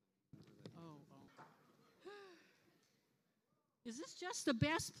Is this just the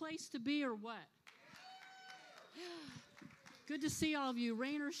best place to be or what? Good to see all of you,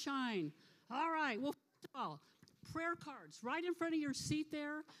 rain or shine. All right, well, first of all, prayer cards. Right in front of your seat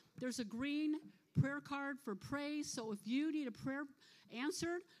there's a green prayer card for praise. So if you need a prayer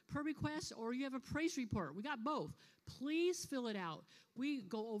answered, prayer request, or you have a praise report, we got both. Please fill it out. We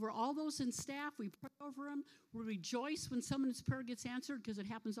go over all those in staff. We pray over them. We rejoice when someone's prayer gets answered because it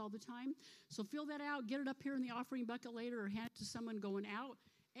happens all the time. So fill that out. Get it up here in the offering bucket later or hand it to someone going out.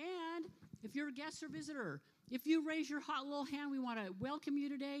 And if you're a guest or visitor, if you raise your hot little hand, we want to welcome you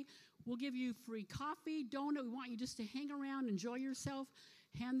today. We'll give you free coffee, donut. We want you just to hang around, enjoy yourself.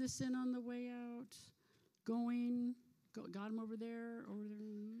 Hand this in on the way out. Got them over there.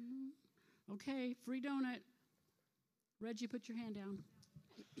 Okay, free donut. Reggie, put your hand down.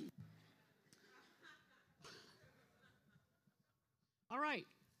 All right,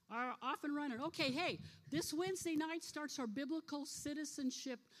 off and running. Okay, hey, this Wednesday night starts our biblical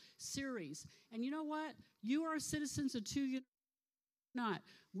citizenship series. And you know what? You are citizens of two, you're not.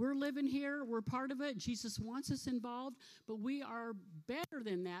 We're living here. We're part of it. Jesus wants us involved, but we are better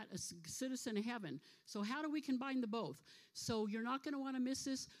than that, a citizen of heaven. So how do we combine the both? So you're not going to want to miss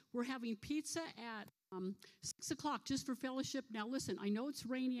this. We're having pizza at 6 o'clock just for fellowship. Now, listen, I know it's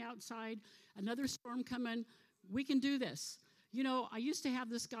rainy outside, another storm coming. We can do this. You know, I used to have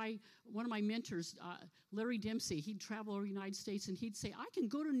this guy, one of my mentors, Larry Dempsey. He'd travel over the United States, and he'd say, I can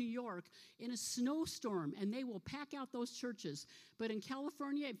go to New York in a snowstorm, and they will pack out those churches. But in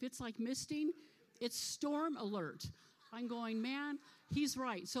California, if it's like misting, it's storm alert. I'm going, man, he's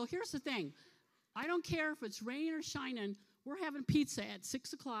right. So here's the thing. I don't care if it's raining or shining. We're having pizza at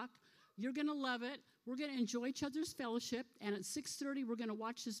 6 o'clock. You're going to love it. We're going to enjoy each other's fellowship. And at 6:30, we're going to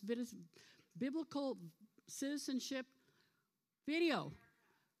watch this biblical citizenship video.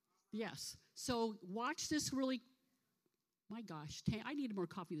 Yes. So watch this really. My gosh, I needed more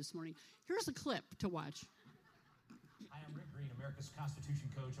coffee this morning. Here's a clip to watch. Hi, I'm Rick Green, America's Constitution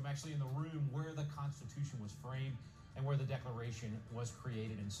coach. I'm actually in the room where the Constitution was framed and where the Declaration was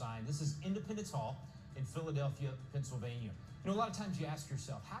created and signed. This is Independence Hall in Philadelphia, Pennsylvania. You know, a lot of times you ask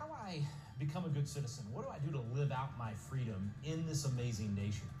yourself, how do I become a good citizen? What do I do to live out my freedom in this amazing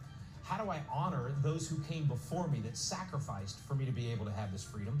nation? How do I honor those who came before me that sacrificed for me to be able to have this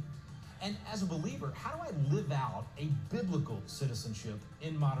freedom? And as a believer, how do I live out a biblical citizenship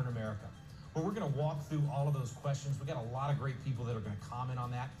in modern America? Well, we're going to walk through all of those questions. We got a lot of great people that are going to comment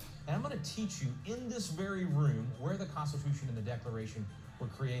on that. And I'm going to teach you in this very room where the Constitution and the Declaration were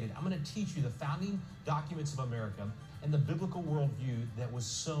created. I'm going to teach you the founding documents of America and the biblical worldview that was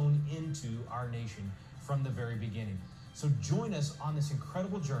sown into our nation from the very beginning. So join us on this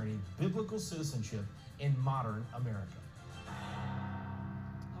incredible journey, biblical citizenship in modern America.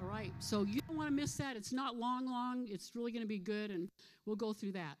 All right, so you don't want to miss that. It's not long. It's really going to be good, and we'll go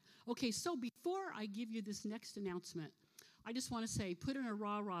through that. Okay, so before I give you this next announcement, I just want to say, put in a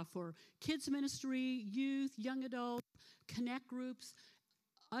rah-rah for kids ministry, youth, young adults, connect groups,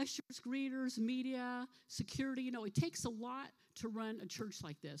 ushers, greeters, media, security. You know, it takes a lot to run a church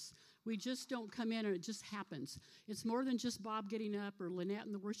like this. We just don't come in and it just happens. It's more than just Bob getting up or Lynette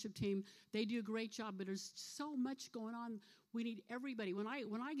and the worship team. They do a great job, but there's so much going on. We need everybody. When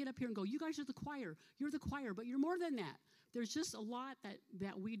I get up here and go, you guys are the choir, you're the choir, but you're more than that. There's just a lot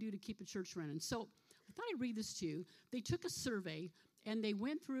that we do to keep the church running. So I thought I'd read this to you. They took a survey, and they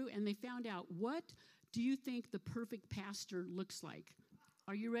went through and they found out, what do you think the perfect pastor looks like?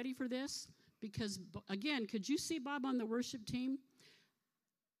 Are you ready for this? Because, again, could you see Bob on the worship team?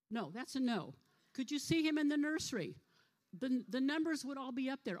 No, that's a no. Could you see him in the nursery? The numbers would all be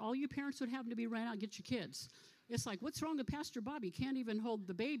up there. All you parents would have to be ran out and get your kids. It's like, what's wrong with Pastor Bob? He can't even hold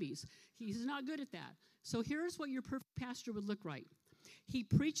the babies. He's not good at that. So here's what your perfect pastor would look like. He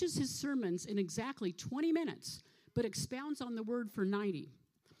preaches his sermons in exactly 20 minutes, but expounds on the word for 90.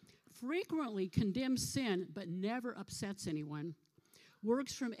 Frequently condemns sin, but never upsets anyone.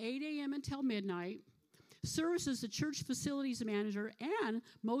 Works from 8 a.m. until midnight. Serves as the church facilities manager and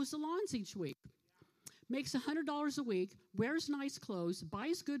mows the lawns each week. Makes $100 a week, wears nice clothes,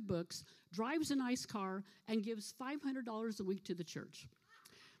 buys good books, drives a nice car, and gives $500 a week to the church.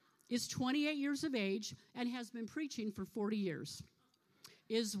 Is 28 years of age and has been preaching for 40 years.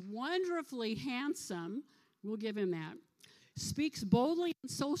 Is wonderfully handsome, we'll give him that. Speaks boldly on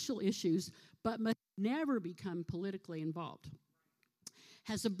social issues, but must never become politically involved.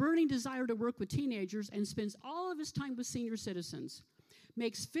 Has a burning desire to work with teenagers and spends all of his time with senior citizens.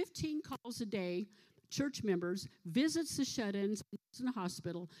 Makes 15 calls a day, church members, visits the shut-ins in the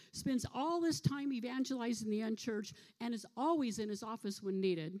hospital, spends all his time evangelizing the unchurched, and is always in his office when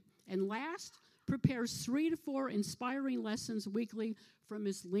needed. And last, prepares 3 to 4 inspiring lessons weekly from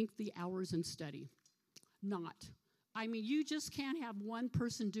his lengthy hours in study. Not. I mean, you just can't have one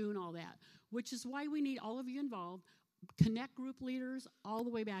person doing all that, which is why we need all of you involved, connect group leaders, all the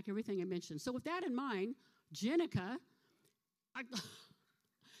way back, everything I mentioned. So with that in mind, Jenica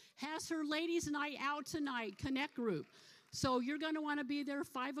has her ladies' night out tonight, connect group. So you're going to want to be there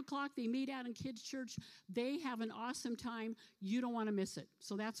 5 o'clock. They meet out in kids' church. They have an awesome time. You don't want to miss it.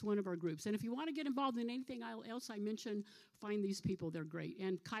 So that's one of our groups. And if you want to get involved in anything else I mentioned, find these people. They're great.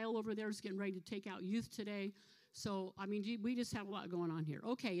 And Kyle over there is getting ready to take out youth today. So, I mean, we just have a lot going on here.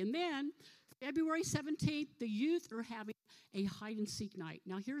 Okay, and then February 17th, the youth are having a hide-and-seek night.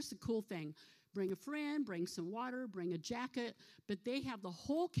 Now, here's the cool thing. Bring a friend, bring some water, bring a jacket, but they have the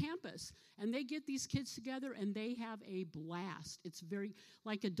whole campus, and they get these kids together, and they have a blast. It's very,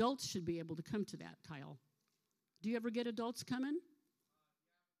 like adults should be able to come to that, Kyle. Do you ever get adults coming?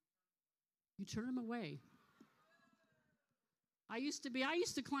 You turn them away. I used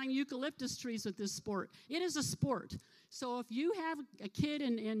to climb eucalyptus trees with this sport. It is a sport. So if you have a kid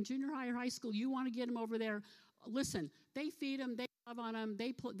in junior high or high school, you want to get them over there, listen, they feed them, they love on them,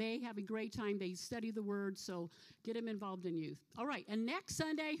 they have a great time, they study the word, so get them involved in youth. All right, and next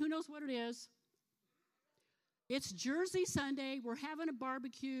Sunday, who knows what it is? It's Jersey Sunday. We're having a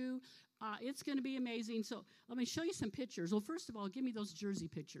barbecue. It's going to be amazing. So let me show you some pictures. Well, first of all, give me those Jersey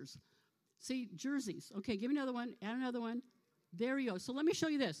pictures. See, jerseys. Okay, give me another one, add another one. There you go. So let me show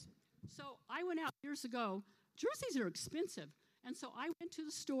you this. So I went out years ago. Jerseys are expensive. And so I went to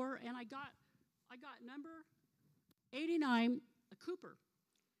the store, and I got number 89, a Cooper.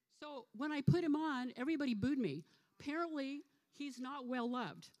 So when I put him on, everybody booed me. Apparently, he's not well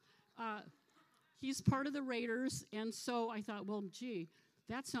loved. He's part of the Raiders, and so I thought, well, gee,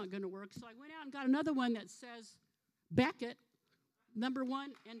 that's not going to work. So I went out and got another one that says Beckett, number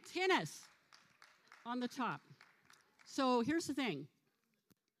 1, and tennis on the top. So here's the thing.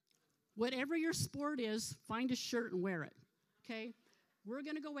 Whatever your sport is, find a shirt and wear it, okay? We're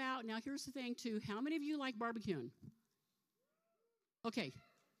going to go out. Now, here's the thing, too. How many of you like barbecuing? Okay.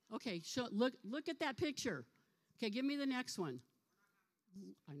 Look at that picture. Okay, give me the next one.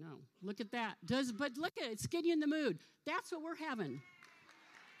 I know. Look at that. But look at it. It's getting you in the mood. That's what we're having.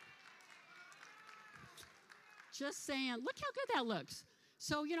 Just saying. Look how good that looks.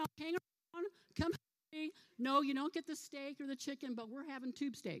 So, hang around. Come. No, you don't get the steak or the chicken, but we're having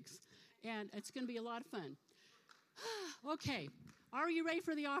tube steaks, and it's going to be a lot of fun. Okay, are you ready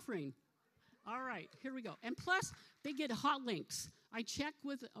for the offering? All right, here we go. And plus, they get hot links. I checked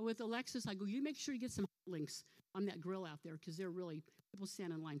with Alexis. I go, you make sure you get some hot links on that grill out there, because people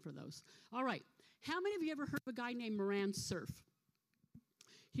stand in line for those. All right, how many of you ever heard of a guy named Moran Cerf?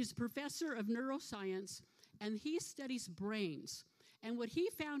 He's a professor of neuroscience, and he studies brains. And what he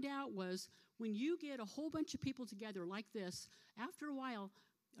found out was when you get a whole bunch of people together like this, after a while,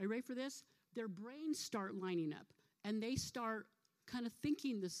 are you ready for this? Their brains start lining up, and they start kind of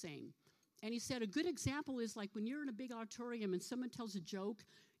thinking the same. And he said a good example is like when you're in a big auditorium and someone tells a joke,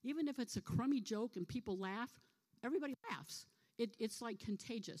 even if it's a crummy joke and people laugh, everybody laughs. It's like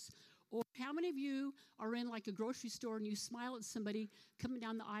contagious. Or how many of you are in like a grocery store and you smile at somebody coming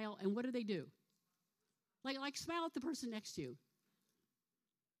down the aisle, and what do? Like smile at the person next to you.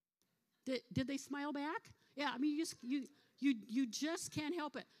 Did they smile back? Yeah, I mean, you just can't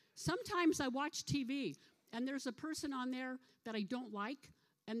help it. Sometimes I watch TV, and there's a person on there that I don't like,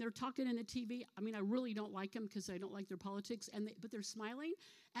 and they're talking in the TV. I mean, I really don't like them because I don't like their politics, but they're smiling,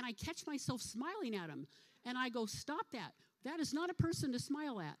 and I catch myself smiling at them, and I go, stop that. That is not a person to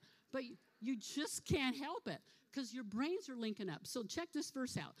smile at, but you just can't help it because your brains are linking up. So check this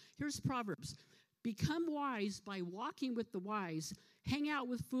verse out. Here's Proverbs. Become wise by walking with the wise. Hang out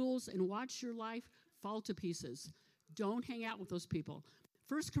with fools and watch your life fall to pieces. Don't hang out with those people.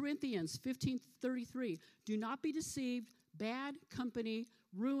 1 Corinthians 15:33. Do not be deceived. Bad company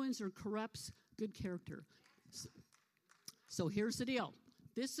ruins or corrupts good character. So here's the deal.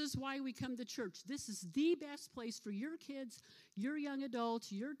 This is why we come to church. This is the best place for your kids, your young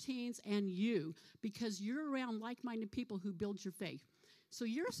adults, your teens, and you, because you're around like-minded people who build your faith. So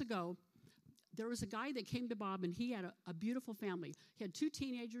years ago, there was a guy that came to Bob, and he had a beautiful family. He had 2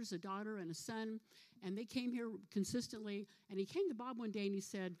 teenagers, a daughter and a son, and they came here consistently. And he came to Bob one day, and he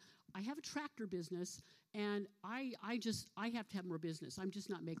said, I have a tractor business, and I have to have more business. I'm just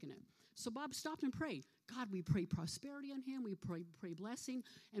not making it. So Bob stopped and prayed. God, we pray prosperity on him. We pray blessing.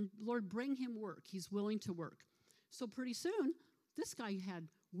 And Lord, bring him work. He's willing to work. So pretty soon, this guy had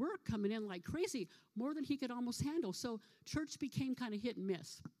work coming in like crazy, more than he could almost handle. So church became kind of hit and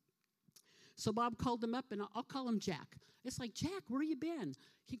miss. So Bob called him up, and I'll call him Jack. It's like, Jack, where you been?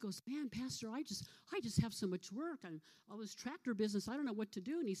 He goes, man, Pastor, I just have so much work and all this tractor business. I don't know what to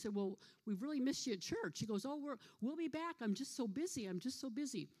do. And he said, well, we've really missed you at church. He goes, oh, we'll be back. I'm just so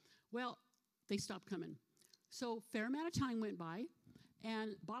busy. Well, they stopped coming. So fair amount of time went by,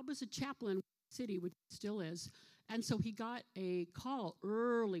 and Bob was a chaplain in the city, which he still is. And so he got a call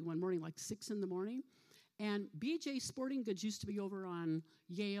early one morning, like 6 in the morning. And BJ Sporting Goods used to be over on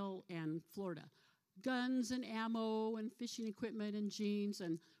Yale and Florida. Guns and ammo and fishing equipment and jeans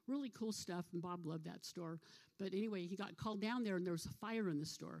and really cool stuff. And Bob loved that store. But anyway, he got called down there, and there was a fire in the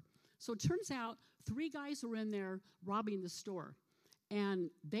store. So it turns out 3 guys were in there robbing the store. And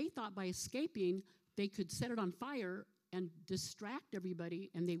they thought by escaping, they could set it on fire and distract everybody,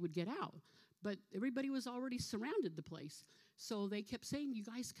 and they would get out. But everybody was already surrounded the place. So they kept saying, you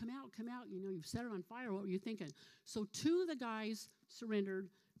guys come out. You've set it on fire. What were you thinking? So 2 of the guys surrendered,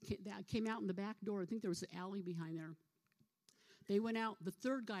 came out in the back door. I think there was an alley behind there. They went out. The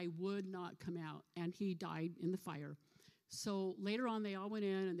 3rd guy would not come out, and he died in the fire. So later on, they all went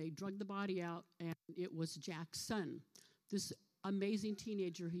in, and they drugged the body out, and it was Jack's son, this amazing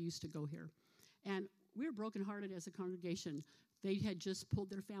teenager who used to go here. And we were brokenhearted as a congregation. They had just pulled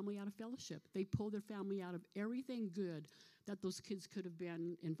their family out of fellowship. They pulled their family out of everything good that those kids could have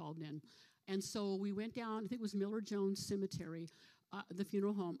been involved in. And so we went down, I think it was Miller Jones Cemetery, the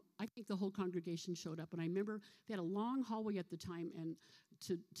funeral home. I think the whole congregation showed up. And I remember they had a long hallway at the time and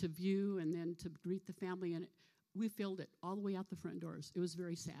to view and then to greet the family. And we filled it all the way out the front doors. It was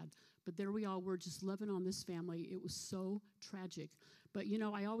very sad. But there we all were just loving on this family. It was so tragic. But,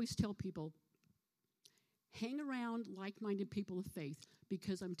 I always tell people, hang around like-minded people of faith,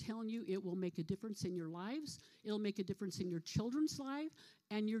 because I'm telling you, it will make a difference in your lives. It'll make a difference in your children's life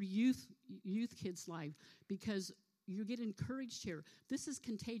and your youth kids' life, because you get encouraged here. This is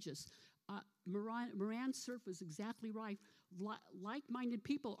contagious. Moran Cerf was exactly right. Like-minded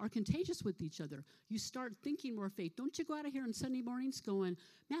people are contagious with each other. You start thinking more faith. Don't you go out of here on Sunday mornings going,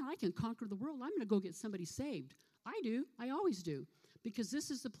 man, I can conquer the world. I'm going to go get somebody saved. I do. I always do. Because this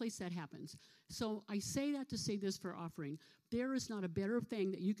is the place that happens. So I say that to say this for offering. There is not a better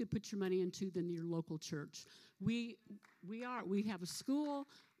thing that you could put your money into than your local church. We have a school.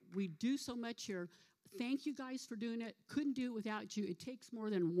 We do so much here. Thank you guys for doing it. Couldn't do it without you. It takes more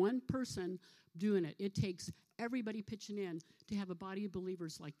than one person doing it. It takes everybody pitching in to have a body of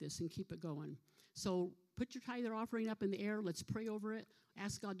believers like this and keep it going. So put your tithe or offering up in the air. Let's pray over it.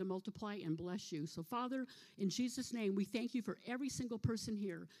 Ask God to multiply and bless you. So, Father, in Jesus' name, we thank you for every single person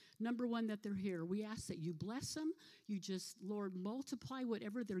here. Number one, that they're here. We ask that you bless them. You just, Lord, multiply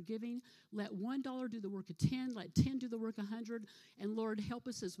whatever they're giving. Let $1 do the work of 10. Let 10 do the work of 100. And, Lord, help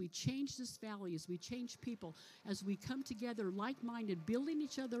us as we change this valley, as we change people, as we come together like-minded, building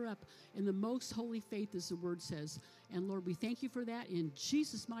each other up in the most holy faith, as the Word says. And, Lord, we thank you for that in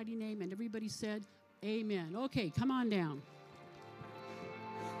Jesus' mighty name. And everybody said, amen. Okay, come on down.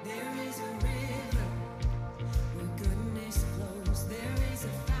 There is a river where goodness flows. There is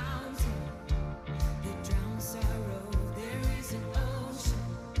a fountain that drowns sorrow. There is an ocean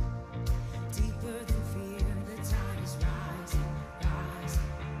deeper than fear. The tide is rising,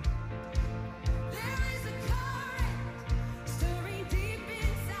 rising. There is a current stirring deep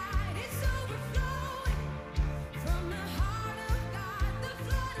inside. It's overflowing from the heart of God, the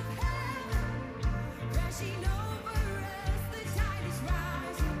flood of heaven crashing over us. The tide is rising.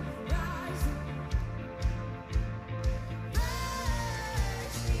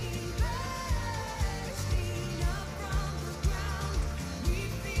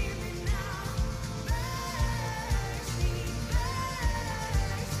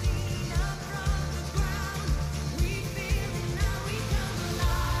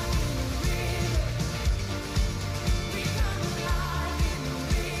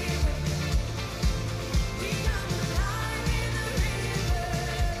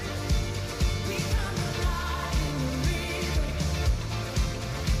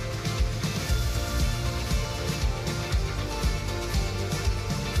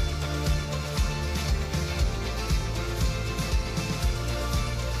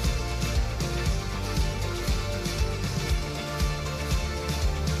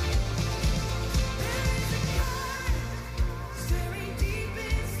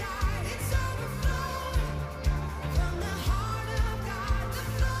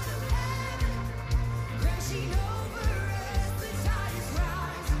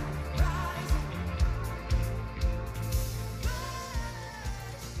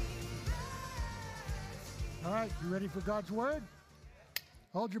 You ready for God's Word?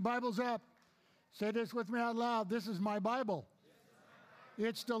 Hold your Bibles up. Say this with me out loud. This is my Bible.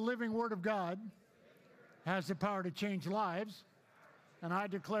 It's the living Word of God, has the power to change lives, and I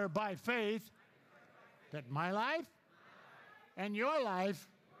declare by faith that my life and your life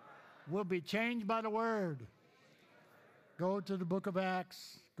will be changed by the Word. Go to the book of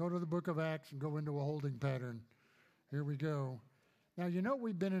Acts. Go to the book of Acts and go into a holding pattern. Here we go. Now, you know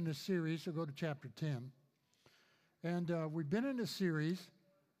we've been in a series, so go to chapter 10. And we've been in a series,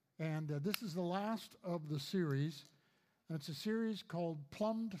 and this is the last of the series. And it's a series called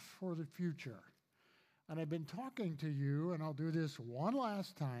Plumbed for the Future. And I've been talking to you, and I'll do this one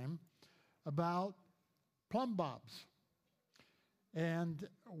last time, about plumb bobs. And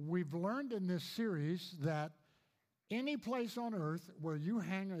we've learned in this series that any place on earth where you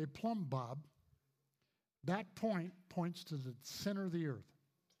hang a plumb bob, that point points to the center of the earth.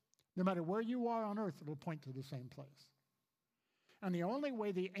 No matter where you are on earth, it'll point to the same place. And the only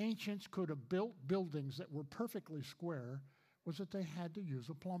way the ancients could have built buildings that were perfectly square was that they had to use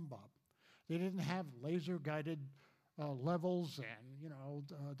a plumb bob. They didn't have laser-guided levels,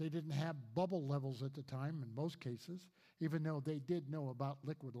 and they didn't have bubble levels at the time in most cases, even though they did know about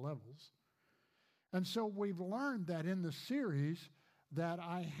liquid levels. And so we've learned that in the series that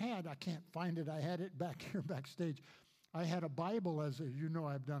I can't find it, I had it back here backstage. I had a Bible, as you know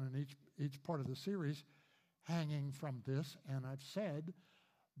I've done in each part of the series, hanging from this, and I've said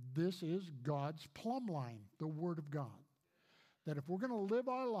this is God's plumb line, the Word of God. That if we're going to live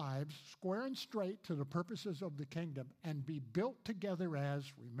our lives square and straight to the purposes of the kingdom and be built together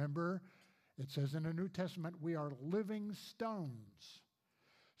as, remember, it says in the New Testament, we are living stones.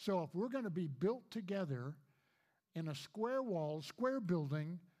 So if we're going to be built together in a square wall, square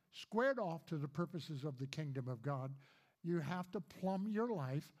building, squared off to the purposes of the kingdom of God, you have to plumb your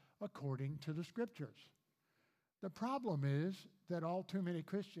life according to the Scriptures. The problem is that all too many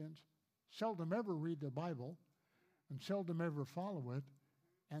Christians seldom ever read the Bible and seldom ever follow it,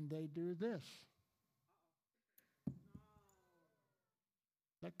 and they do this.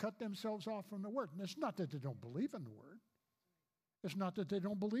 They cut themselves off from the Word. And it's not that they don't believe in the Word. It's not that they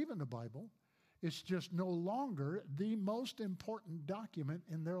don't believe in the Bible. It's just no longer the most important document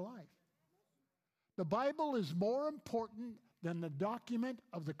in their life. The Bible is more important than the document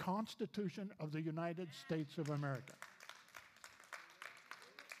of the Constitution of the United States of America.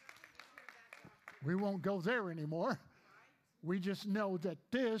 We won't go there anymore. We just know that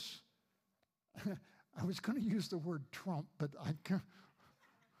this, I was going to use the word Trump, but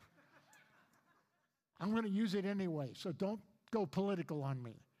I'm going to use it anyway, so don't go political on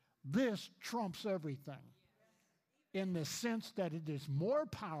me. This trumps everything in the sense that it is more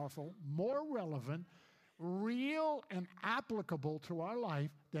powerful, more relevant, real and applicable to our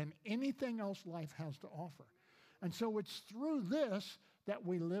life than anything else life has to offer. And so it's through this that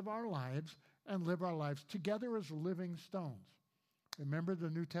we live our lives and live our lives together as living stones. Remember, the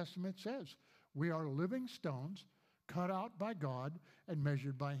New Testament says we are living stones cut out by God and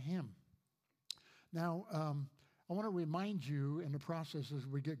measured by Him. Now, I want to remind you in the process as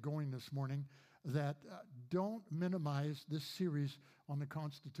we get going this morning that don't minimize this series on the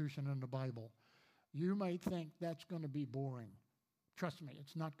Constitution and the Bible. You might think that's going to be boring. Trust me,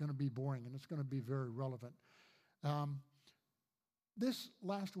 it's not going to be boring, and it's going to be very relevant. This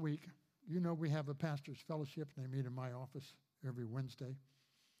last week, we have a pastor's fellowship. They meet in my office every Wednesday,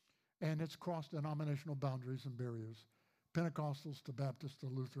 and it's cross-denominational boundaries and barriers. Pentecostals to Baptists to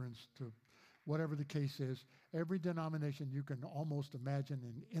Lutherans to whatever the case is, every denomination you can almost imagine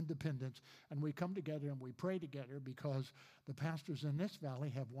in independence, and we come together and we pray together because the pastors in this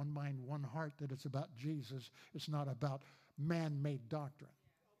valley have one mind, one heart, that it's about Jesus. It's not about man-made doctrine.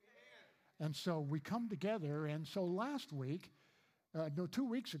 And so we come together, and so last week, 2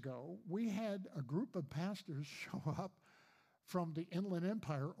 weeks ago, we had a group of pastors show up from the Inland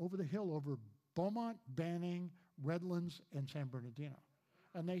Empire over the hill over Beaumont, Banning, Redlands, and San Bernardino.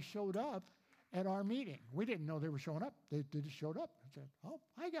 And they showed up at our meeting. We didn't know they were showing up. They just showed up and said, "Oh,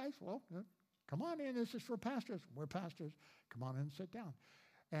 hi guys. Well, come on in. This is for pastors. We're pastors. Come on in and sit down."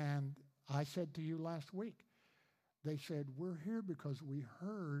 And I said to you last week, they said, "We're here because we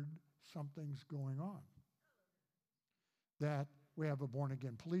heard something's going on. That we have a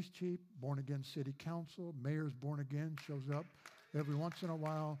born-again police chief, born-again city council, mayor's born-again, shows up every once in a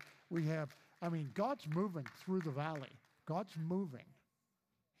while. We have, God's moving through the valley. God's moving.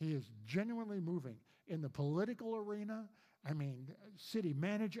 He is genuinely moving in the political arena. City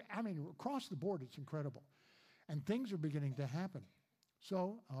manager. Across the board, it's incredible. And things are beginning to happen.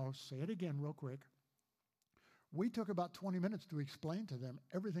 So I'll say it again real quick. We took about 20 minutes to explain to them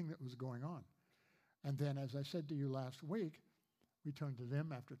everything that was going on. And then, as I said to you last week, we turned to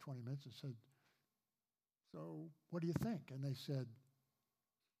them after 20 minutes and said, "So what do you think?" And they said,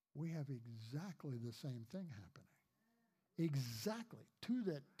 we have exactly the same thing happening. Exactly, to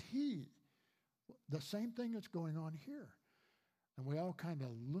the T. The same thing that's going on here. And we all kind of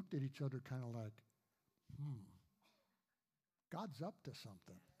looked at each other kind of like, God's up to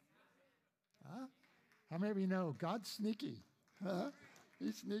something. Huh? How many of you know God's sneaky? Huh?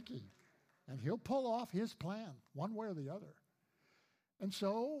 He's sneaky. And he'll pull off his plan one way or the other. And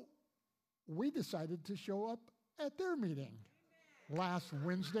so we decided to show up at their meeting last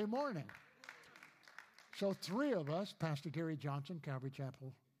Wednesday morning. So 3 of us, Pastor Gary Johnson, Calvary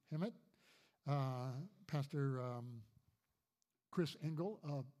Chapel, Hemet, Pastor Chris Engel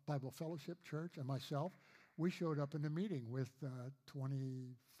of Bible Fellowship Church, and myself, we showed up in the meeting with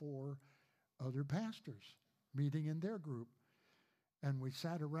 24 other pastors meeting in their group. And we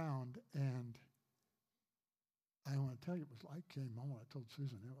sat around, and I want to tell you, it was like came home. I told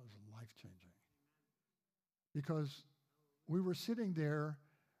Susan it was life-changing. Because we were sitting there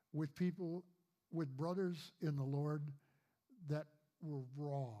with people, with brothers in the Lord that were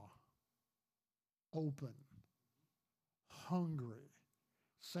raw, open, hungry,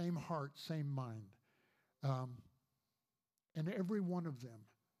 same heart, same mind. And every one of them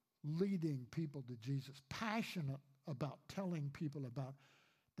leading people to Jesus, passionate about telling people about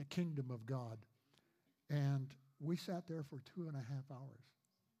the kingdom of God. And we sat there for 2.5 hours.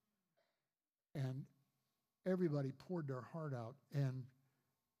 And everybody poured their heart out, and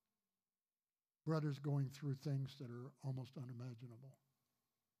brothers going through things that are almost unimaginable.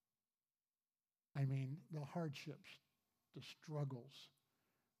 I mean, the hardships, the struggles,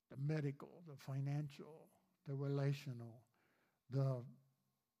 the medical, the financial, the relational, not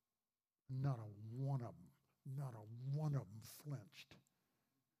a one of them flinched.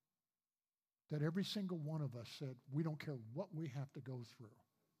 That every single one of us said, we don't care what we have to go through.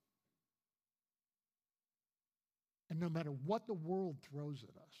 And no matter what the world throws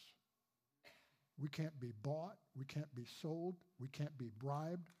at us, we can't be bought, we can't be sold, we can't be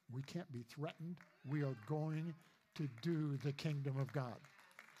bribed, we can't be threatened. We are going to do the kingdom of God.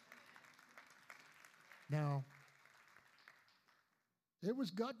 Now, it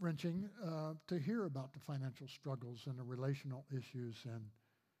was gut-wrenching to hear about the financial struggles and the relational issues and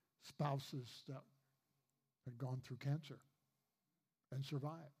spouses that had gone through cancer and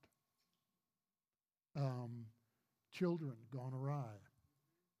survived. Children gone awry,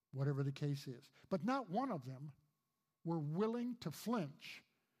 whatever the case is. But not one of them were willing to flinch.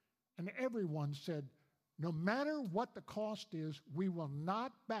 And everyone said, no matter what the cost is, we will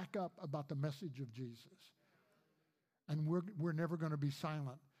not back up about the message of Jesus. And we're never going to be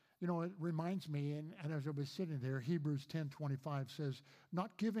silent. You know, it reminds me, and as I was sitting there, Hebrews 10:25 says,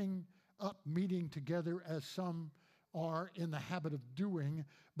 not giving up meeting together as some are in the habit of doing,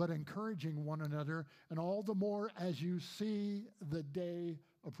 but encouraging one another, and all the more as you see the day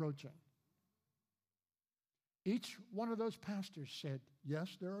approaching. Each one of those pastors said,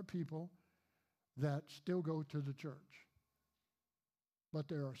 yes, there are people that still go to the church, but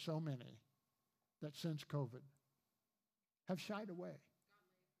there are so many that since COVID have shied away.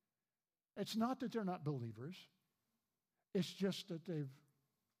 It's not that they're not believers. It's just that they've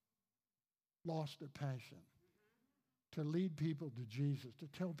lost their passion to lead people to Jesus, to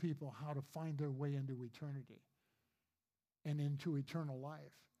tell people how to find their way into eternity and into eternal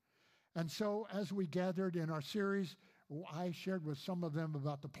life. And so as we gathered in our series, I shared with some of them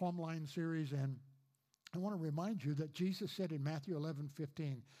about the Plumb line series, and I want to remind you that Jesus said in Matthew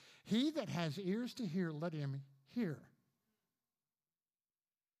 11:15, he that has ears to hear, let him hear.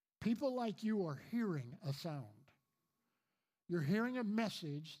 People like you are hearing a sound. You're hearing a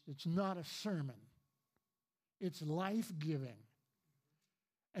message that's not a sermon. It's life-giving.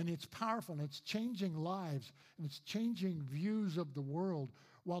 And it's powerful, and it's changing lives, and it's changing views of the world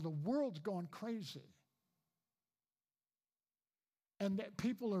while the world's gone crazy. And that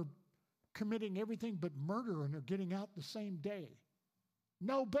people are committing everything but murder, and they're getting out the same day.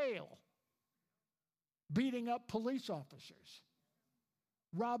 No bail. Beating up police officers.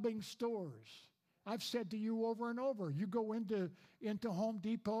 Robbing stores. I've said to you over and over, you go into Home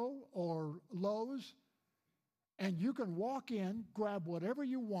Depot or Lowe's, and you can walk in, grab whatever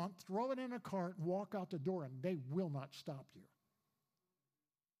you want, throw it in a cart, and walk out the door, and they will not stop you.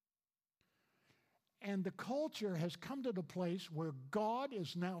 And the culture has come to the place where God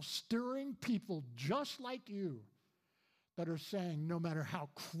is now stirring people just like you that are saying, no matter how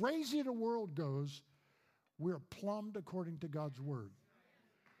crazy the world goes, we're plumbed according to God's word.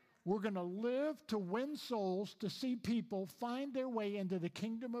 We're going to live to win souls, to see people find their way into the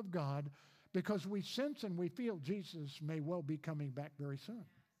kingdom of God, because we sense and we feel Jesus may well be coming back very soon.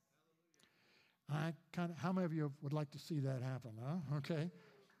 How many of you would like to see that happen, huh? Okay.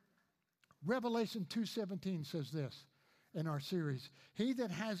 Revelation 2:17 says this in our series. He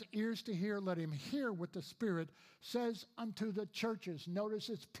that has ears to hear, let him hear what the Spirit says unto the churches. Notice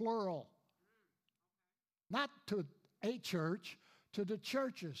it's plural. Not to a church, to the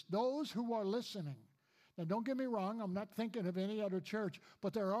churches, those who are listening. Now, don't get me wrong, I'm not thinking of any other church,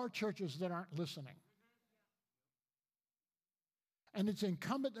 but there are churches that aren't listening. And it's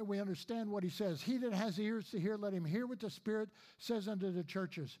incumbent that we understand what he says. He that has ears to hear, let him hear what the Spirit says unto the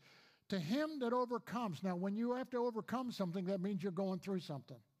churches. To him that overcomes. Now, when you have to overcome something, that means you're going through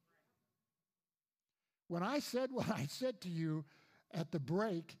something. When I said what I said to you at the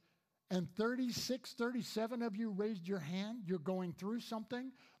break, and 36, 37 of you raised your hand, you're going through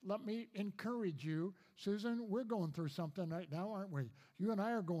something, let me encourage you. Susan, we're going through something right now, aren't we? You and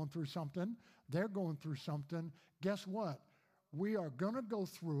I are going through something. They're going through something. Guess what? We are going to go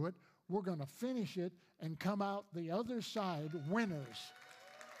through it. We're going to finish it and come out the other side winners.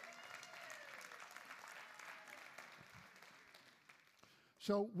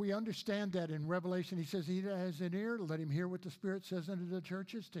 So we understand that in Revelation, he says, he that has an ear, let him hear what the Spirit says unto the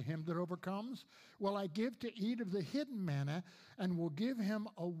churches. To him that overcomes, will I give to eat of the hidden manna, and will give him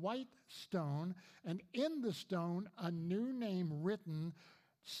a white stone, and in the stone a new name written,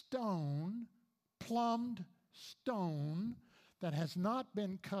 stone, plumbed stone, that has not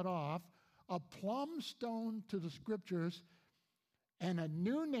been cut off, a plumb stone to the Scriptures, and a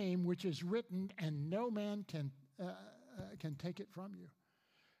new name which is written, and no man can take it from you.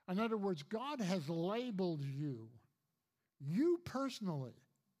 In other words, God has labeled you personally,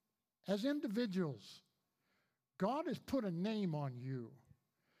 as individuals. God has put a name on you.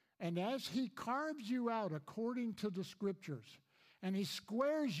 And as he carves you out according to the Scriptures, and he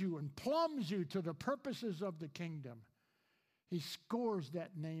squares you and plumbs you to the purposes of the kingdom, he scores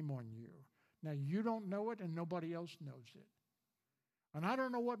that name on you. Now, you don't know it, and nobody else knows it. And I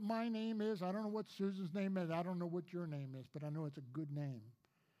don't know what my name is. I don't know what Susan's name is. I don't know what your name is, but I know it's a good name.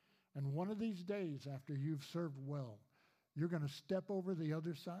 And one of these days, after you've served well, you're going to step over the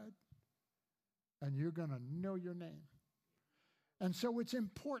other side, and you're going to know your name. And so it's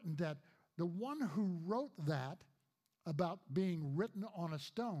important that the one who wrote that about being written on a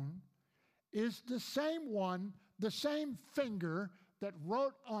stone is the same one, the same finger that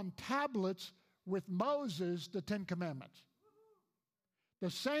wrote on tablets with Moses the Ten Commandments.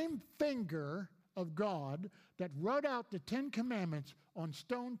 The same finger of God that wrote out the Ten Commandments on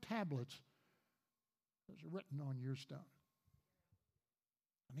stone tablets is written on your stone.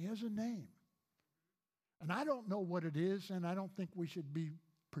 And he has a name. And I don't know what it is, and I don't think we should be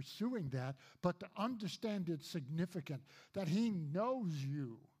pursuing that, but to understand its significance, that he knows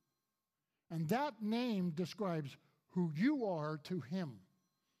you. And that name describes who you are to him.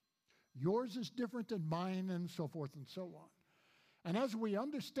 Yours is different than mine, and so forth and so on. And as we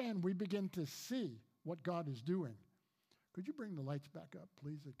understand, we begin to see what God is doing. Could you bring the lights back up,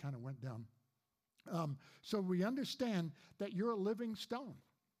 please? It kind of went down. So we understand that you're a living stone.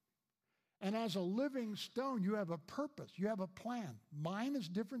 And as a living stone, you have a purpose. You have a plan. Mine is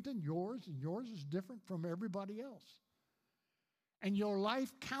different than yours, and yours is different from everybody else. And your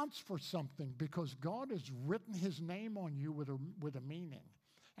life counts for something because God has written his name on you with a meaning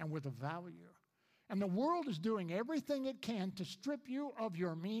and with a value. And the world is doing everything it can to strip you of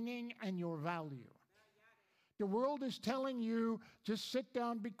your meaning and your value. The world is telling you, just sit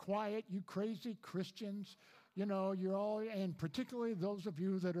down, be quiet, you crazy Christians. You know, you're all, and particularly those of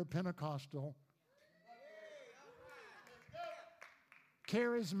you that are Pentecostal,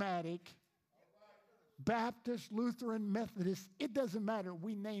 charismatic, Baptist, Lutheran, Methodist, it doesn't matter.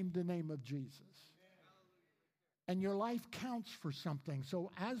 We named the name of Jesus. And your life counts for something.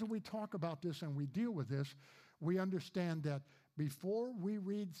 So as we talk about this and we deal with this, we understand that before we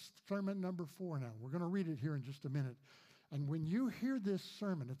read sermon number 4 now, we're going to read it here in just a minute. And when you hear this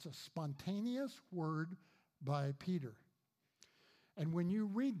sermon, it's a spontaneous word by Peter. And when you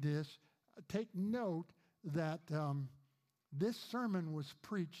read this, take note that this sermon was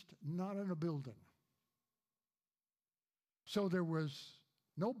preached not in a building. So there was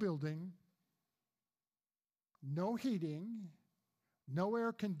no building, no heating, no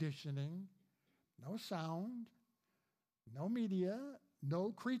air conditioning, no sound, no media,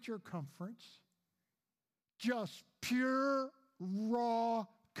 no creature comforts, just pure, raw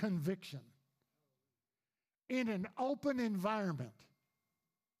conviction in an open environment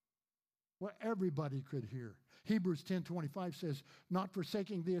where everybody could hear. Hebrews 10:25 says, not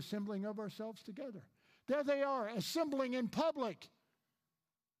forsaking the assembling of ourselves together. There they are, assembling in public.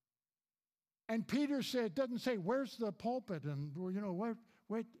 And Peter said, doesn't say, where's the pulpit? And, you know,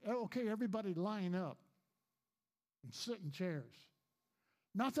 wait, okay, everybody line up and sit in chairs.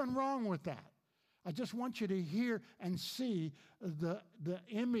 Nothing wrong with that. I just want you to hear and see the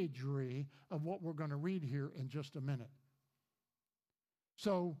imagery of what we're going to read here in just a minute.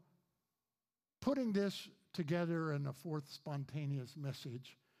 So, putting this together in a fourth spontaneous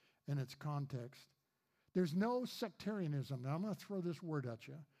message in its context, there's no sectarianism. Now, I'm going to throw this word at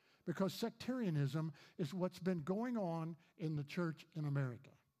you because sectarianism is what's been going on in the church in America.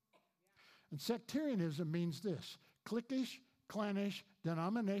 And sectarianism means this: cliquish, clannish,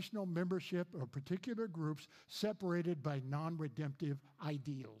 denominational membership of particular groups separated by non-redemptive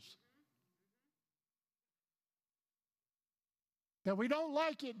ideals. That we don't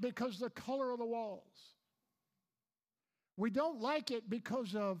like it because of the color of the walls. We don't like it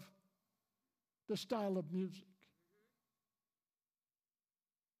because of the style of music.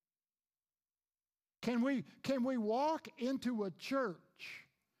 Can we walk into a church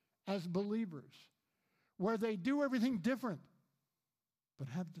as believers where they do everything different but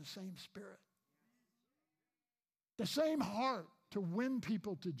have the same spirit, the same heart to win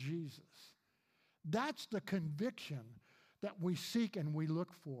people to Jesus? That's the conviction that we seek and we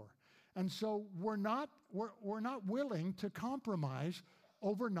look for. And so we're not willing to compromise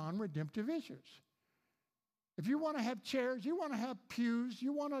over non-redemptive issues. If you want to have chairs, you want to have pews,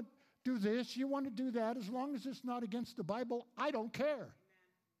 you want to do this, you want to do that, as long as it's not against the Bible, I don't care.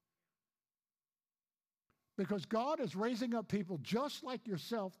 Because God is raising up people just like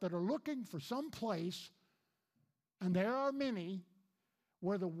yourself that are looking for some place, and there are many,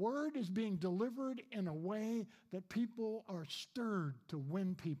 where the word is being delivered in a way that people are stirred to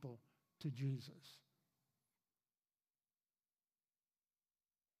win people to Jesus.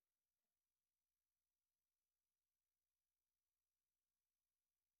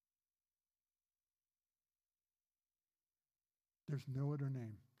 There's no other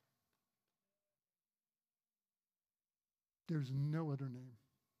name. There's no other name.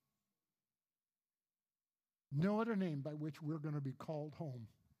 No other name by which we're going to be called home.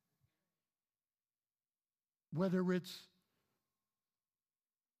 Whether it's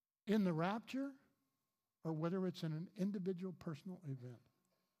in the rapture or whether it's in an individual personal event.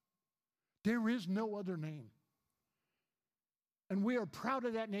 There is no other name. And we are proud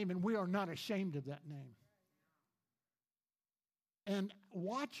of that name, and we are not ashamed of that name. And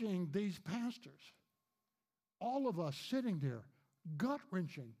watching these pastors, all of us sitting there,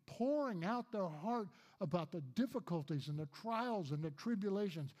 gut-wrenching, pouring out their heart about the difficulties and the trials and the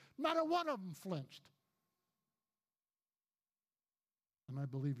tribulations, not a one of them flinched. And I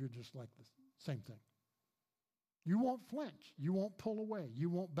believe you're just like the same thing. You won't flinch. You won't pull away. You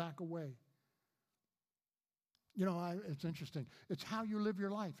won't back away. You know, it's interesting. It's how you live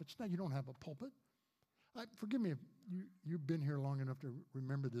your life. It's not, you don't have a pulpit. Forgive me if you've been here long enough to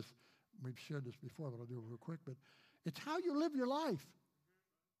remember this. We've shared this before, but I'll do it real quick. But it's how you live your life.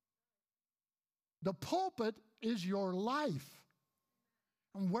 The pulpit is your life.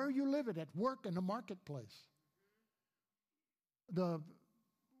 And where you live it, at work, in the marketplace.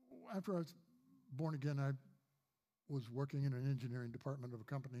 After I was born again, I was working in an engineering department of a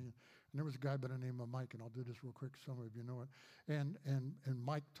company, and there was a guy by the name of Mike, and I'll do this real quick, some of you know it, and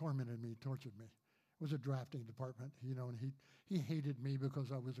Mike tormented me, tortured me. It was a drafting department, you know, and he hated me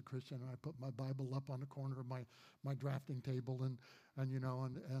because I was a Christian, and I put my Bible up on the corner of my drafting table and you know,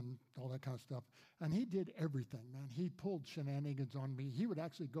 and all that kind of stuff. And he did everything, man. He pulled shenanigans on me. He would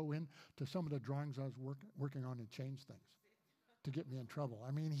actually go in to some of the drawings I was working on and change things to get me in trouble. I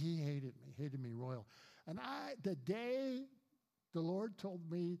mean, he hated me royal. And the day the Lord told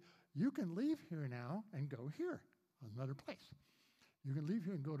me, you can leave here now and go here, another place. You can leave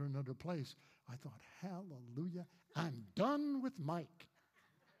here and go to another place. I thought, hallelujah, I'm done with Mike.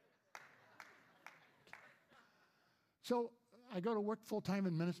 So I go to work full-time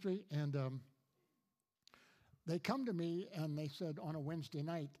in ministry, and they come to me and they said on a Wednesday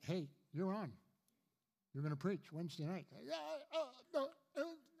night, hey, you're on. You're going to preach Wednesday night.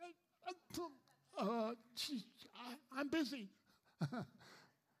 I'm busy.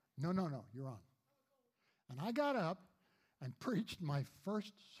 No, you're on. And I got up and preached my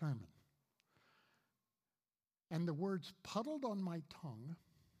first sermon. And the words puddled on my tongue,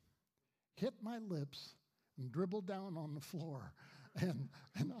 hit my lips, and dribbled down on the floor. And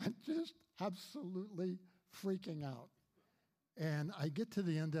I'm just absolutely freaking out. And I get to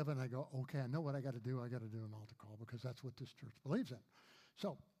the end of it, and I go, okay, I know what I got to do. I got to do an altar call because that's what this church believes in.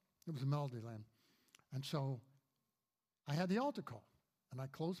 So it was a Melody Land. And so I had the altar call. And I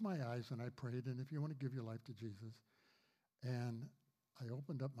closed my eyes, and I prayed, and if you want to give your life to Jesus. And I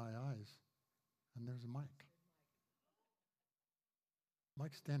opened up my eyes, and there's a mic.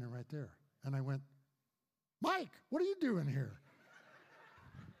 Mike's standing right there. And I went, Mike, what are you doing here?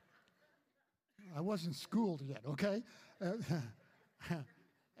 I wasn't schooled yet, okay?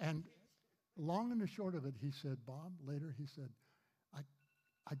 And long and the short of it, he said, Bob, later he said,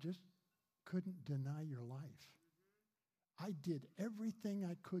 I just couldn't deny your life. I did everything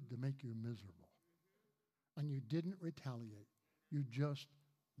I could to make you miserable. And you didn't retaliate. You just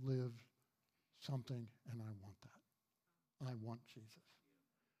lived something, and I want that. I want Jesus.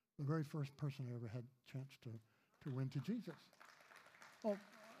 The very first person I ever had a chance to win to Jesus. Oh,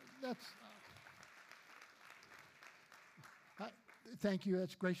 that's... thank you,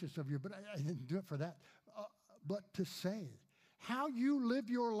 that's gracious of you, but I didn't do it for that. But to say how you live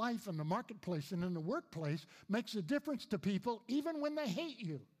your life in the marketplace and in the workplace makes a difference to people even when they hate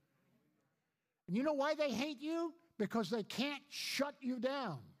you. And you know why they hate you? Because they can't shut you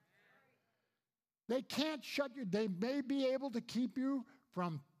down. They can't shut you. They may be able to keep you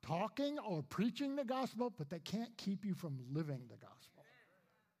from talking or preaching the gospel, but they can't keep you from living the gospel.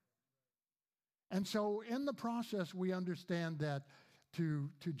 And so in the process, we understand that to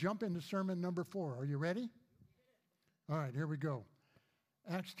jump into sermon number 4. Are you ready? All right, here we go.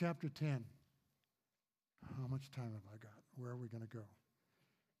 Acts chapter 10. How much time have I got? Where are we going to go?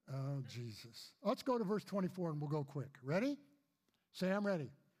 Oh, Jesus. Let's go to verse 24 and we'll go quick. Ready? Say, I'm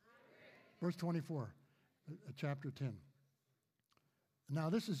ready. Verse 24, chapter 10. Now,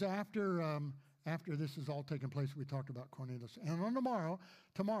 this is after this has all taken place. We talked about Cornelius. And on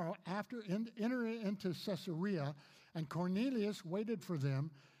tomorrow, after entering into Caesarea, and Cornelius waited for them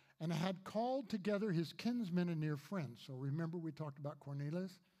and had called together his kinsmen and near friends. So remember we talked about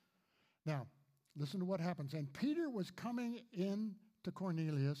Cornelius? Now, listen to what happens. And Peter was coming in to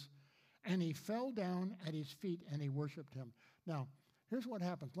Cornelius, and he fell down at his feet and he worshiped him. Now, here's what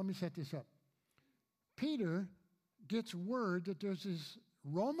happens. Let me set this up. Peter gets word that there's this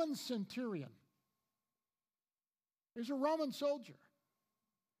Roman centurion. He's a Roman soldier.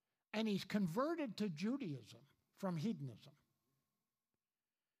 And he's converted to Judaism from hedonism.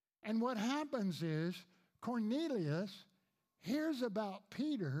 And what happens is Cornelius hears about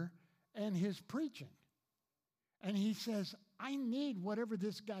Peter and his preaching. And he says, I need whatever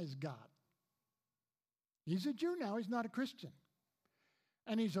this guy's got. He's a Jew now. He's not a Christian.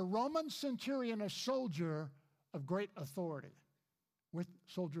 And he's a Roman centurion, a soldier of great authority with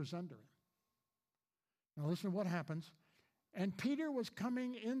soldiers under him. Now listen to what happens. And Peter was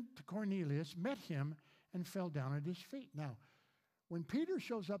coming into Cornelius, met him, and fell down at his feet. Now, when Peter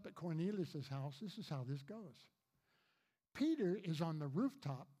shows up at Cornelius' house, this is how this goes. Peter is on the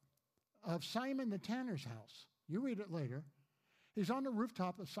rooftop of Simon the tanner's house. You read it later. He's on the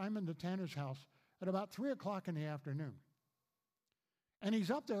rooftop of Simon the tanner's house at about 3 o'clock in the afternoon. And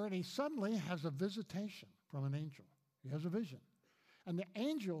he's up there, and he suddenly has a visitation from an angel. He has a vision. And the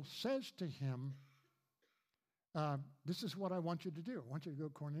angel says to him, this is what I want you to do. I want you to go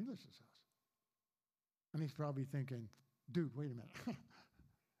to Cornelius' house. And he's probably thinking, dude, wait a minute.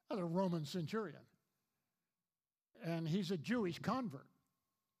 That's a Roman centurion. And he's a Jewish convert.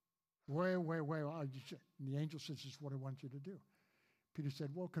 Way. And the angel says, this is what I want you to do. Peter said,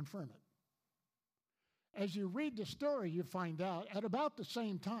 well, confirm it. As you read the story, you find out at about the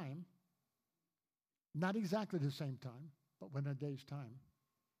same time, not exactly the same time, but within a day's time,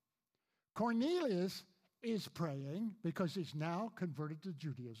 Cornelius is praying because he's now converted to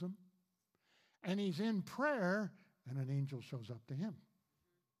Judaism, and he's in prayer, and an angel shows up to him.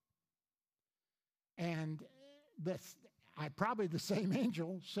 And probably the same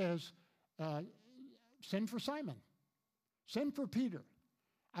angel says, send for Simon. Send for Peter.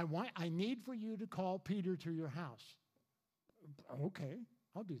 I need for you to call Peter to your house. Okay,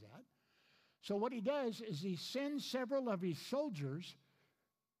 I'll do that. So what he does is he sends several of his soldiers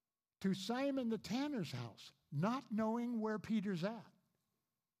to Simon the tanner's house, not knowing where Peter's at.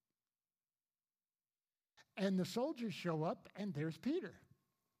 And the soldiers show up, and there's Peter.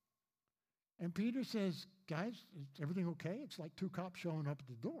 And Peter says, guys, is everything okay? It's like 2 cops showing up at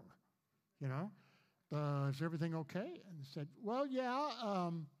the door, you know. Is everything okay? And he said, well, yeah,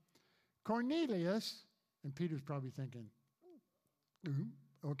 Cornelius, and Peter's probably thinking,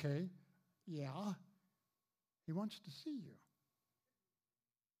 okay, yeah, he wants to see you.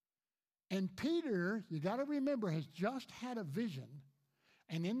 And Peter, you got to remember, has just had a vision,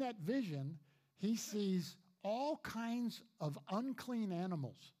 and in that vision, he sees all kinds of unclean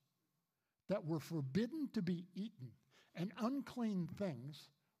animals that were forbidden to be eaten, and unclean things,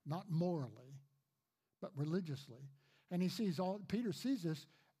 not morally, but religiously. And Peter sees this,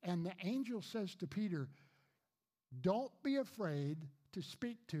 and the angel says to Peter, don't be afraid to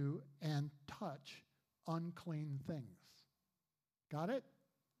speak to and touch unclean things. Got it?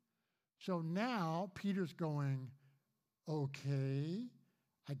 So now Peter's going, okay,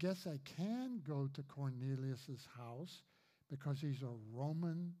 I guess I can go to Cornelius' house because he's a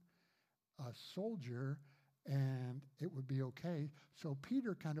Roman soldier, and it would be okay. So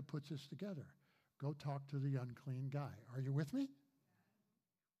Peter kind of puts this together. Go talk to the unclean guy. Are you with me?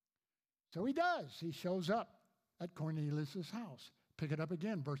 So he does. He shows up at Cornelius' house. Pick it up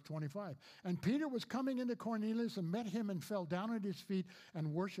again, verse 25. And Peter was coming into Cornelius and met him and fell down at his feet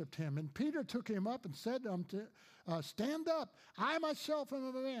and worshipped him. And Peter took him up and said unto him, stand up, I myself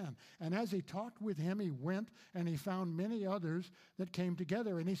am a man. And as he talked with him, he went and he found many others that came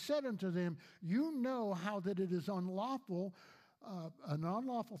together. And he said unto them, you know how that it is an unlawful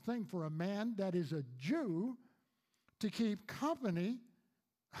thing for a man that is a Jew to keep company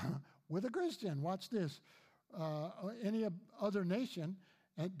with a Christian. Watch this. Any other nation,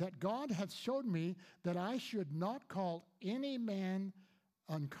 that God hath showed me that I should not call any man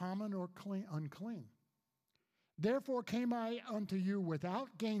uncommon or unclean. Therefore came I unto you without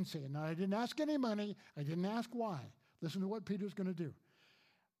gainsay. Now, I didn't ask any money. I didn't ask why. Listen to what Peter's going to do.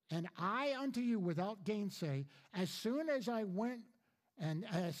 And I unto you without gainsay, as soon as I went and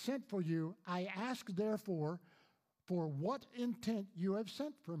sent for you, I asked therefore for what intent you have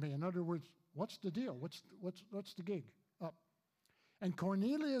sent for me. In other words, what's the deal? What's the gig up? And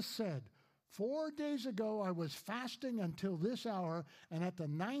Cornelius said, 4 days ago I was fasting until this hour, and at the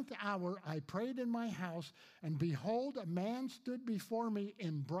 9th hour I prayed in my house, and behold, a man stood before me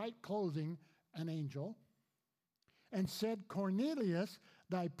in bright clothing, an angel, and said, Cornelius,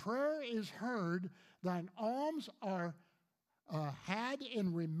 thy prayer is heard, thine alms are had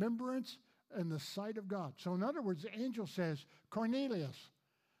in remembrance in the sight of God. So in other words, the angel says, Cornelius,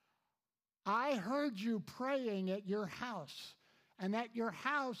 I heard you praying at your house, and at your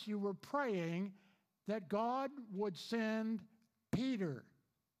house you were praying that God would send Peter.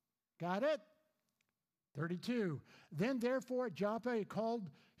 Got it? 32. Then therefore at Joppa he called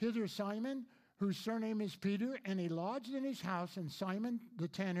hither Simon, whose surname is Peter, and he lodged in his house, and Simon the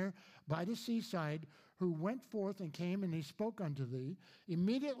tanner by the seaside, who went forth and came, and he spoke unto thee.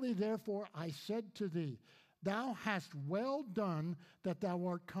 Immediately therefore I said to thee, thou hast well done that thou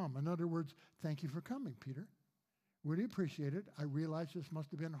art come. In other words, thank you for coming, Peter. Really appreciate it. I realize this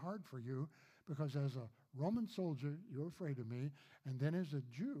must have been hard for you because as a Roman soldier, you're afraid of me. And then as a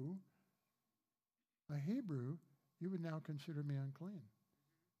Jew, a Hebrew, you would now consider me unclean.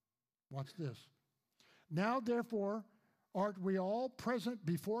 Watch this. Now therefore art we all present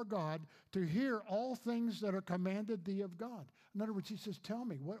before God to hear all things that are commanded thee of God. In other words, he says, tell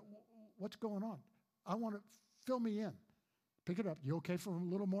me, what's going on? I want to fill me in. Pick it up. You okay for a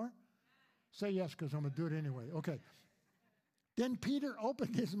little more? Say yes, because I'm going to do it anyway. Okay. Then Peter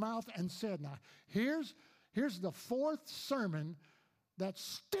opened his mouth and said, now, here's the fourth sermon that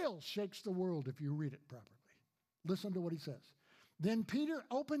still shakes the world if you read it properly. Listen to what he says. Then Peter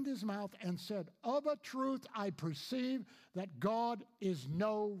opened his mouth and said, of a truth I perceive that God is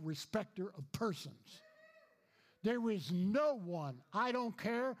no respecter of persons. There is no one, I don't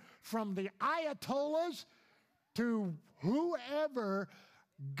care, from the Ayatollahs to whoever,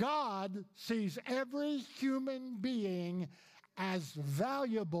 God sees every human being as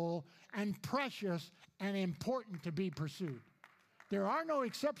valuable and precious and important to be pursued. There are no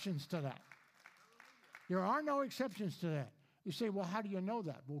exceptions to that. There are no exceptions to that. You say, well, how do you know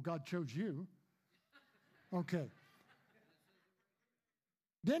that? Well, God chose you. Okay.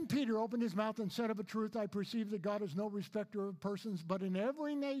 Then Peter opened his mouth and said, of a truth, I perceive that God is no respecter of persons, but in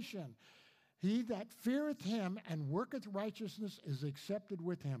every nation he that feareth him and worketh righteousness is accepted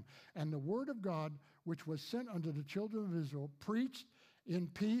with him. And the word of God, which was sent unto the children of Israel, preached in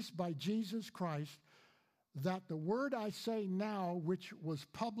peace by Jesus Christ, that the word I say now, which was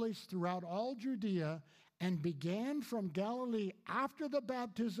published throughout all Judea, and began from Galilee after the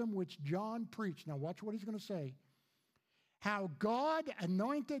baptism which John preached. Now watch what he's going to say. How God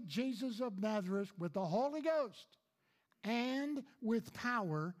anointed Jesus of Nazareth with the Holy Ghost and with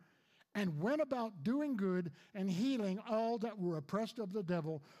power, and went about doing good and healing all that were oppressed of the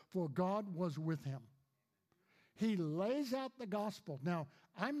devil, for God was with him. He lays out the gospel. Now,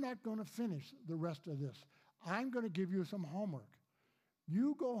 I'm not going to finish the rest of this. I'm going to give you some homework.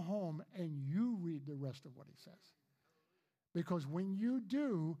 You go home and you read the rest of what he says. Because when you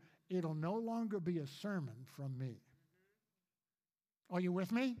do, it'll no longer be a sermon from me. Are you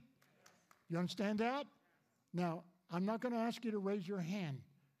with me? You understand that? Now, I'm not going to ask you to raise your hand.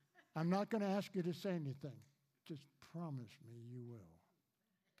 I'm not going to ask you to say anything. Just promise me you will.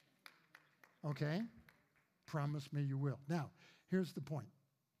 Okay? Promise me you will. Now, here's the point.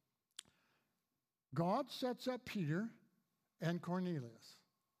 God sets up Peter and Cornelius.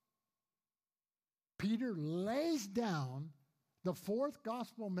 Peter lays down The fourth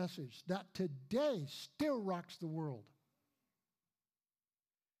gospel message that today still rocks the world.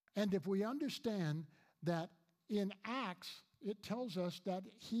 And if we understand that in Acts, it tells us that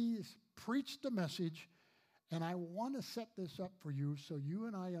he's preached the message, and I want to set this up for you so you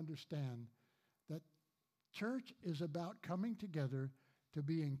and I understand that church is about coming together to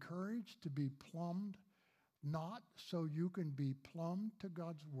be encouraged, to be plumbed, not so you can be plumbed to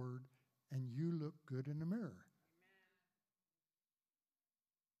God's word and you look good in the mirror.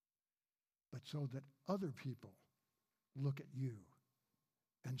 But so that other people look at you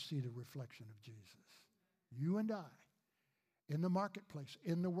and see the reflection of Jesus. You and I, in the marketplace,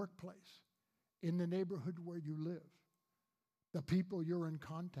 in the workplace, in the neighborhood where you live, the people you're in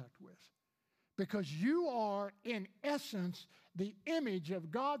contact with. Because you are, in essence, the image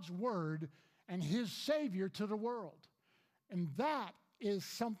of God's word and his Savior to the world. And that is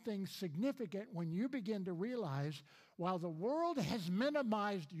something significant when you begin to realize while the world has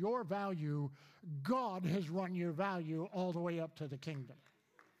minimized your value, God has run your value all the way up to the kingdom.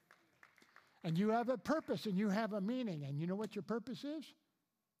 And you have a purpose and you have a meaning. And you know what your purpose is?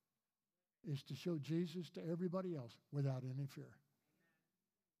 Is to show Jesus to everybody else without any fear.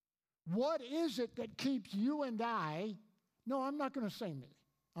 What is it that keeps you and I? No, I'm not going to say me.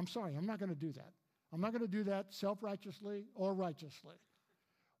 I'm sorry, I'm not going to do that. I'm not going to do that self-righteously or righteously.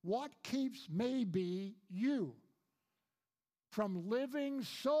 What keeps maybe you from living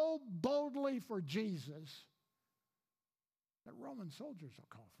so boldly for Jesus that Roman soldiers will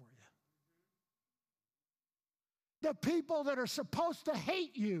call for you? The people that are supposed to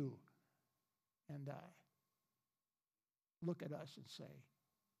hate you and I look at us and say,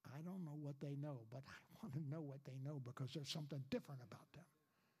 I don't know what they know, but I want to know what they know because there's something different about them.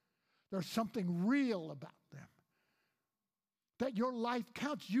 There's something real about them. That your life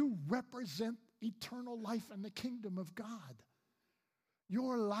counts. You represent eternal life in the kingdom of God.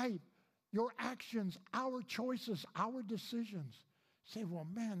 Your life, your actions, our choices, our decisions. Say, well,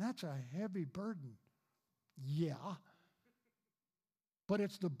 man, that's a heavy burden. Yeah. But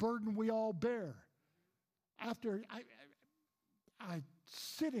it's the burden we all bear. After I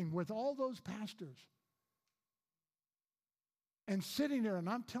sitting with all those pastors and sitting there, and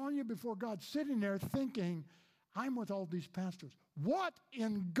I'm telling you before God, sitting there thinking, I'm with all these pastors. What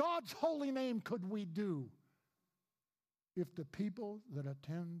in God's holy name could we do if the people that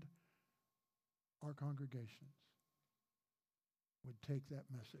attend our congregations would take that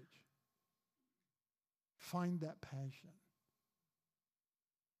message, find that passion,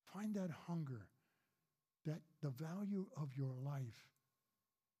 find that hunger, that the value of your life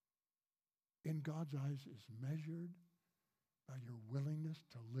in God's eyes is measured by your willingness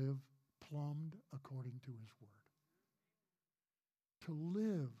to live plumbed according to his word. To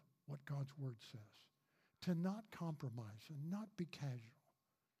live what God's word says. To not compromise and not be casual.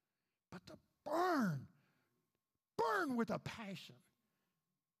 But to burn with a passion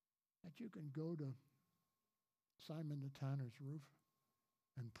that you can go to Simon the Tanner's roof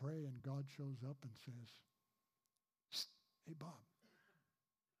and pray and God shows up and says, hey, Bob,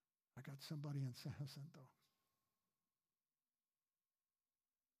 I got somebody in San Jacinto.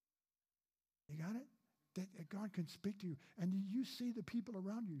 You got it? That God can speak to you. And you see the people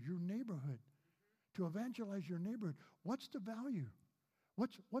around you, your neighborhood, to evangelize your neighborhood. What's the value?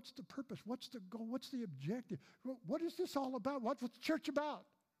 What's the purpose? What's the goal? What's the objective? What is this all about? What's church about?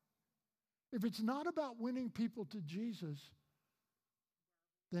 If it's not about winning people to Jesus,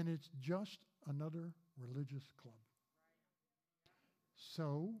 then it's just another religious club.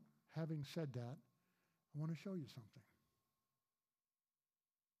 So, having said that, I want to show you something.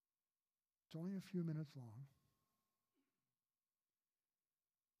 It's only a few minutes long.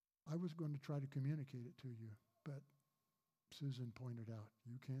 I was going to try to communicate it to you, but Susan pointed out,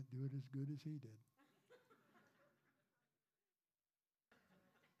 you can't do it as good as he did.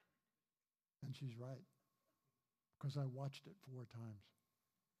 And she's right, because I watched it 4 times.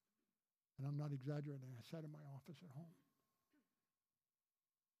 And I'm not exaggerating. I sat in my office at home.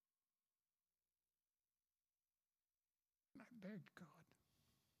 And I begged God,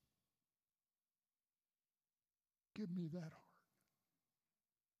 give me that heart.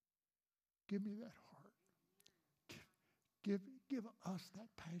 Give me that heart. Give us that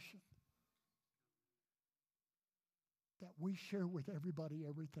passion that we share with everybody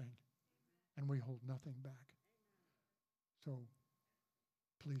everything and we hold nothing back. So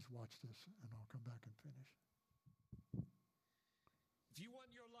please watch this and I'll come back and finish. If you want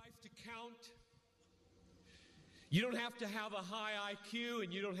your life to count, you don't have to have a high IQ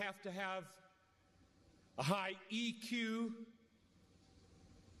and you don't have to have a high EQ.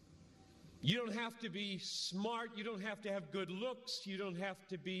 You don't have to be smart. You don't have to have good looks. You don't have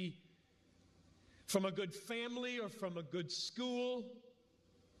to be from a good family or from a good school.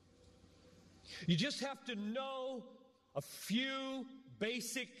 You just have to know a few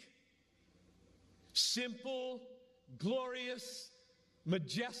basic, simple, glorious,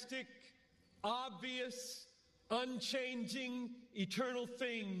 majestic, obvious, unchanging, eternal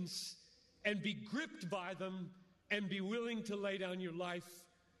things and be gripped by them and be willing to lay down your life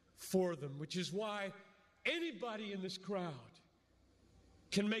for them, which is why anybody in this crowd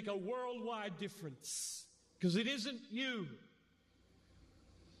can make a worldwide difference, because it isn't you.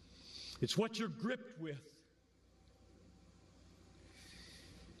 It's what you're gripped with.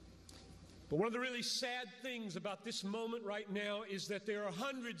 But one of the really sad things about this moment right now is that there are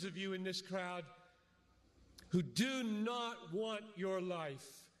hundreds of you in this crowd who do not want your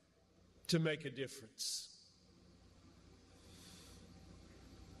life to make a difference.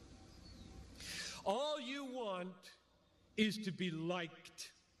 All you want is to be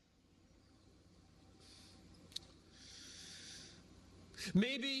liked.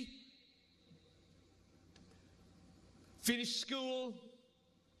 Maybe finish school,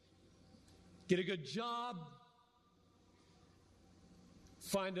 get a good job,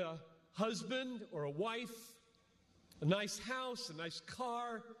 find a husband or a wife, a nice house, a nice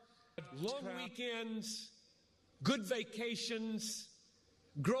car, long weekends, good vacations,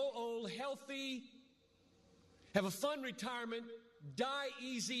 grow old healthy, have a fun retirement, die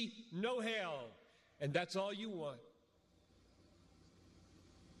easy, no hell. And that's all you want.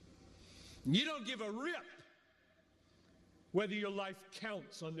 You don't give a rip whether your life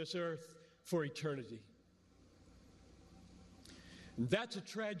counts on this earth for eternity. And that's a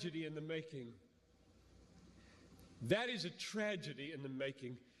tragedy in the making. That is a tragedy in the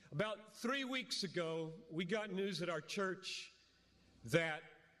making. About 3 weeks ago, we got news at our church that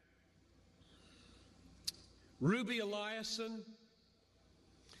Ruby Eliason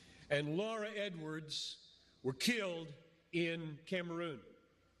and Laura Edwards were killed in Cameroon.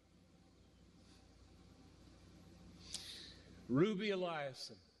 Ruby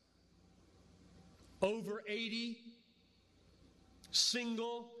Eliason, over 80,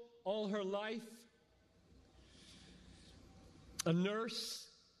 single all her life, a nurse,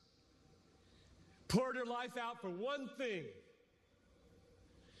 poured her life out for one thing: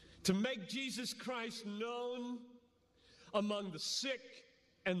 to make Jesus Christ known among the sick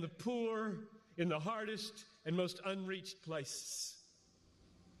and the poor in the hardest and most unreached places.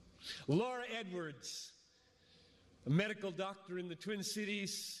 Laura Edwards, a medical doctor in the Twin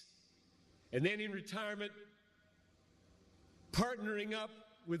Cities, and then in retirement, partnering up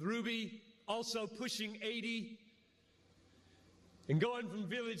with Ruby, also pushing 80, and going from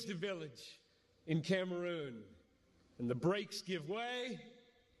village to village in Cameroon. And the brakes give way.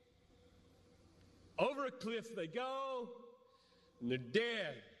 Over a cliff they go, and they're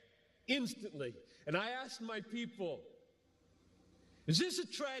dead instantly. And I asked my people, is this a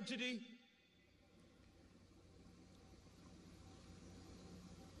tragedy?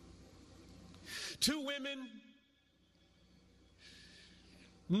 Two women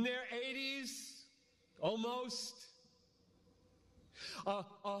in their 80s, almost. A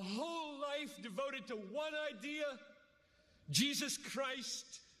whole life devoted to one idea: Jesus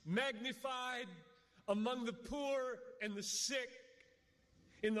Christ magnified among the poor and the sick,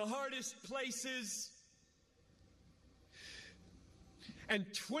 in the hardest places. And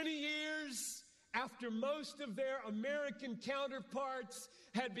 20 years after most of their American counterparts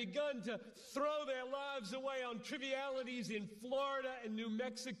had begun to throw their lives away on trivialities in Florida and New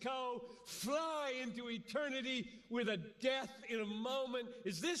Mexico, fly into eternity with a death in a moment.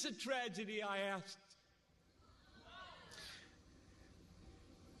 Is this a tragedy, I asked?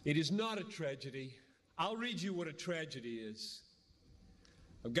 It is not a tragedy. I'll read you what a tragedy is.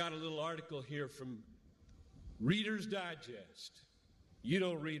 I've got a little article here from Reader's Digest. You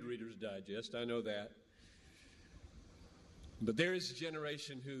don't read Reader's Digest, I know that. But there is a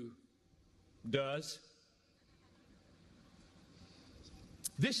generation who does.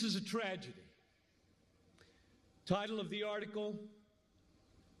 This is a tragedy. Title of the article: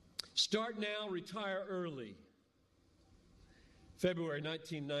 Start Now, Retire Early. February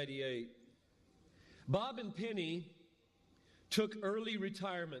 1998. Bob and Penny took early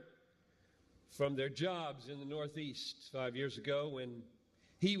retirement from their jobs in the Northeast 5 years ago when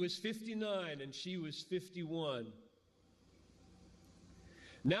he was 59 and she was 51.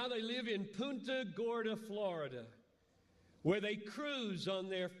 Now they live in Punta Gorda, Florida, where they cruise on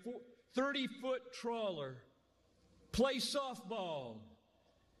their 30-foot trawler, play softball,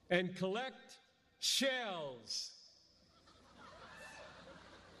 and collect shells.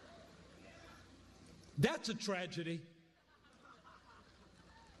 That's a tragedy.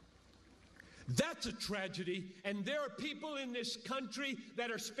 That's a tragedy. And there are people in this country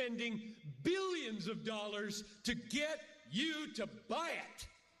that are spending billions of dollars to get you to buy it.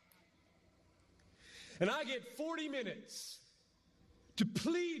 And I get 40 minutes to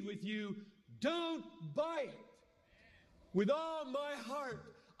plead with you, don't buy it. With all my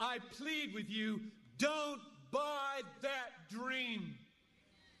heart, I plead with you, don't buy that dream.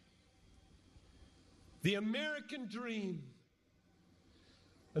 The American dream.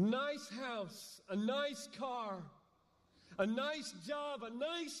 A nice house, a nice car, a nice job, a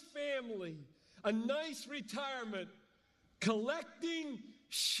nice family, a nice retirement, collecting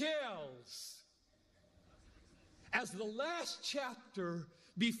shells. As the last chapter,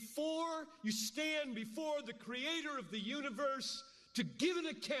 before you stand before the Creator of the universe to give an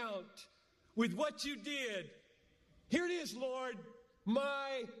account with what you did, here it is, Lord,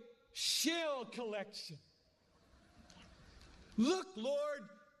 my shell collection. Look, Lord,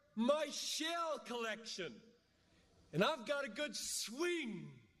 my shell collection. And I've got a good swing.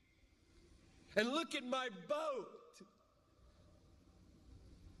 And look at my boat.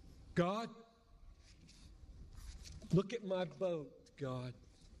 God, look at my boat, God.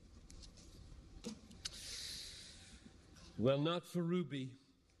 Well, not for Ruby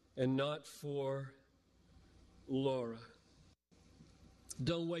and not for Laura.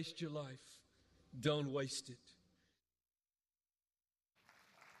 Don't waste your life. Don't waste it.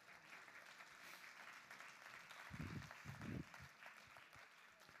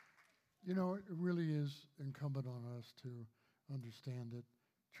 You know, it really is incumbent on us to understand that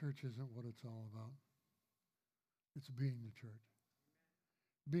church isn't what it's all about. It's being the church.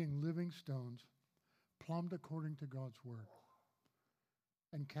 Being living stones, plumbed according to God's word,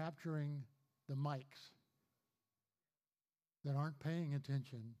 and capturing the mics that aren't paying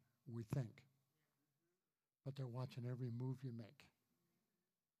attention, we think, but they're watching every move you make.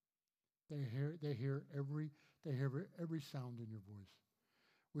 They hear every sound in your voice.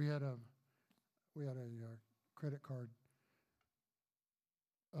 We had a credit card.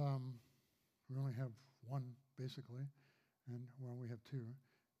 We only have one basically, and well, we have two.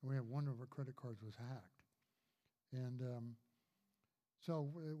 We have one of our credit cards was hacked, and so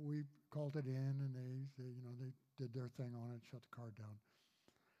we called it in, and they did their thing on it, shut the card down,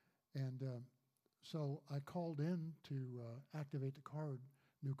 and so I called in to activate the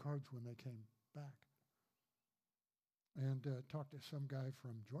new cards when they came back, and talked to some guy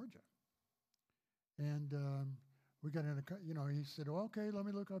from Georgia, and we got in he said, "Oh, okay, let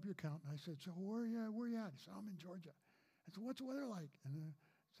me look up your account." And I said, "So where are you at?" He said, "I'm in Georgia." I said, "What's the weather like?" And I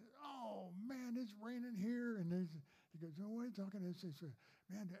said, "Oh man, it's raining here." And he goes, "Oh, what are you talking about?" He said,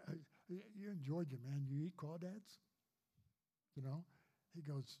 "Man, you're in Georgia, man. You eat crawdads?" He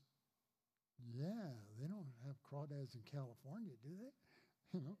goes, "Yeah, they don't have crawdads in California, do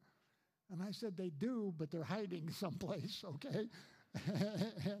they?" And I said, "They do, but they're hiding someplace, okay?"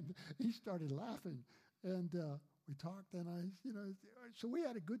 And he started laughing, and we talked, and so we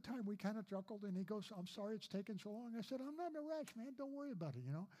had a good time. We kind of chuckled, and he goes, "I'm sorry it's taken so long." I said, "I'm not in a rush, man. Don't worry about it,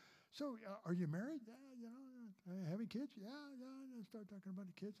 So are you married? Yeah, having kids? Yeah. And start talking about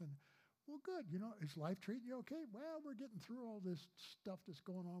the kids, and well, good. Is life treating you okay? Well, we're getting through all this stuff that's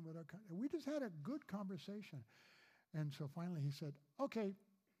going on with our country. We just had a good conversation, and so finally he said, "Okay,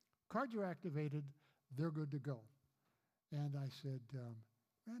 cards are activated. They're good to go." And I said,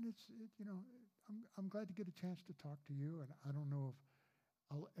 "Man, I'm glad to get a chance to talk to you, and I don't know if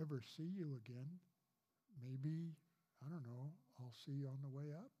I'll ever see you again. Maybe, I don't know, I'll see you on the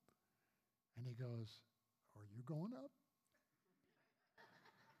way up." And he goes, "Are you going up?"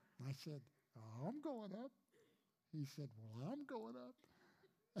 I said, "I'm going up." He said, "Well, I'm going up."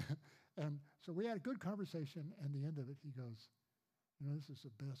 And so we had a good conversation, and the end of it, he goes, "This is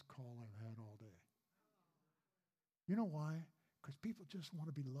the best call I've had all day." You know why? Because people just want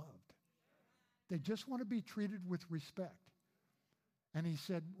to be loved. They just want to be treated with respect. And he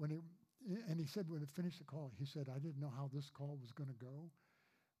said when it finished the call, he said, "I didn't know how this call was going to go,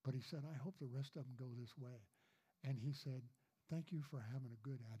 but he said, I hope the rest of them go this way." And he said, "Thank you for having a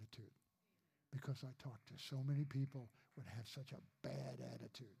good attitude, because I talked to so many people would have such a bad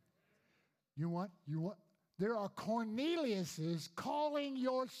attitude." You want? There are Corneliuses calling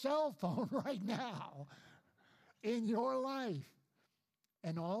your cell phone right now in your life.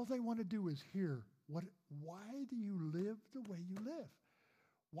 And all they want to do is hear, why do you live the way you live?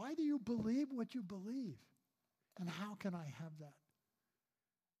 Why do you believe what you believe? And how can I have that?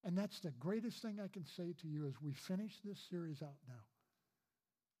 And that's the greatest thing I can say to you as we finish this series out now.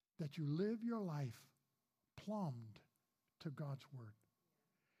 That you live your life plumbed to God's word.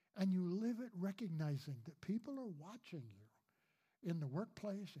 And you live it recognizing that people are watching you in the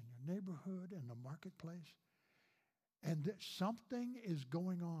workplace, in your neighborhood, in the marketplace, and that something is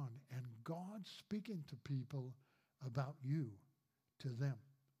going on, and God's speaking to people about you to them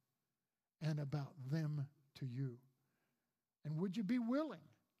and about them to you. And would you be willing,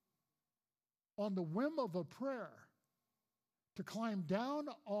 on the whim of a prayer, to climb down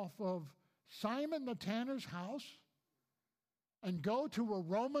off of Simon the tanner's house and go to a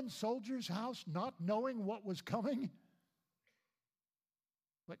Roman soldier's house, not knowing what was coming,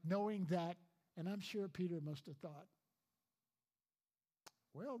 but knowing that, and I'm sure Peter must have thought,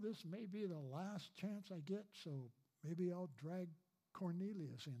 well, this may be the last chance I get, so maybe I'll drag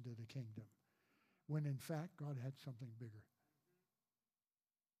Cornelius into the kingdom, when in fact God had something bigger.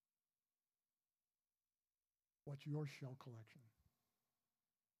 What's your shell collection?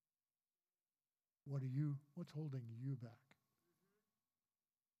 What's holding you back?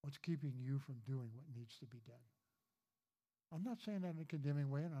 What's keeping you from doing what needs to be done? I'm not saying that in a condemning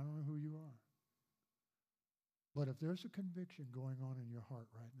way, and I don't know who you are. But if there's a conviction going on in your heart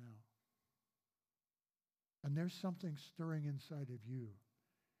right now, and there's something stirring inside of you,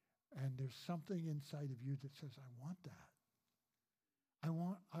 and there's something inside of you that says, I want that. I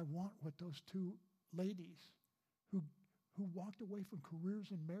want what those two ladies who walked away from careers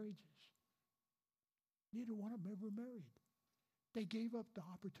and marriages, neither one of them ever married. They gave up the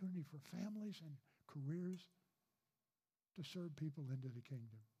opportunity for families and careers to serve people into the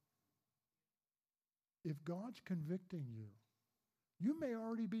kingdom. If God's convicting you, you may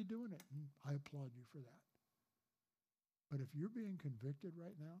already be doing it, and I applaud you for that. But if you're being convicted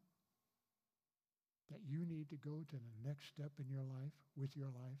right now, that you need to go to the next step in your life, with your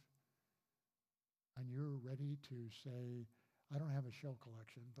life, and you're ready to say, I don't have a shell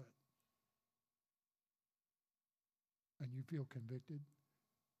collection, and you feel convicted,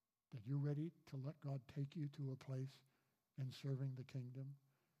 that you're ready to let God take you to a place in serving the kingdom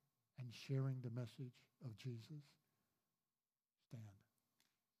and sharing the message of Jesus, stand.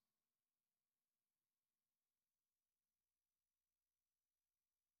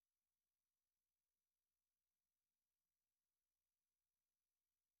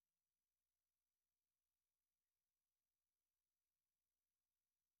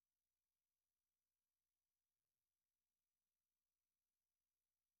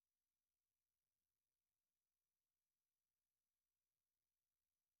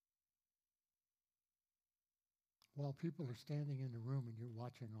 While people are standing in the room and you're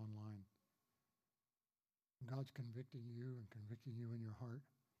watching online, God's convicting you and convicting you in your heart,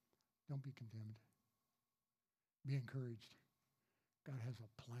 don't be condemned. Be encouraged. God has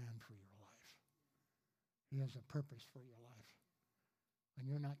a plan for your life. He has a purpose for your life. And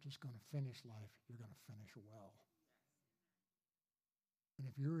you're not just going to finish life, you're going to finish well. And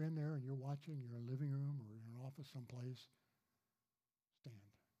if you're in there and you're watching, you're in a living room or in an office someplace, stand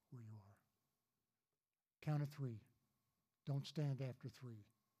where you are. Count of 3. Don't stand after 3.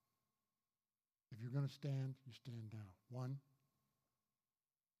 If you're going to stand, you stand now. 1,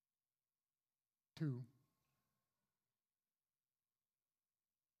 2,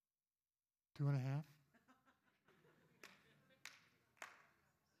 2.5.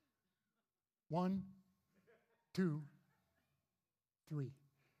 1, 2, 3.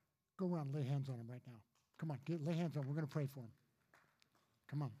 Go around, lay hands on him right now. Come on, lay hands on him. We're going to pray for him.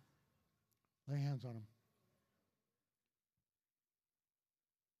 Come on. Lay hands on him.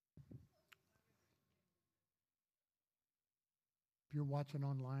 If you're watching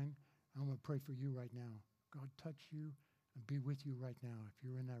online, I'm going to pray for you right now. God, touch you and be with you right now. If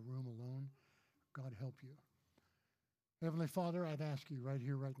you're in that room alone, God help you. Heavenly Father, I'd ask you right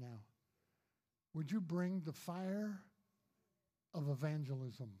here, right now, would you bring the fire of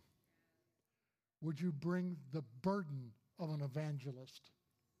evangelism? Would you bring the burden of an evangelist?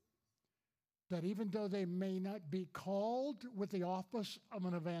 That even though they may not be called with the office of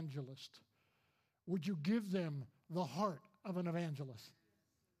an evangelist, would you give them the heart of an evangelist?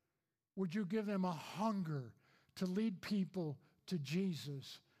 Would you give them a hunger to lead people to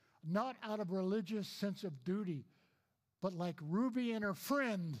Jesus, not out of religious sense of duty, but like Ruby and her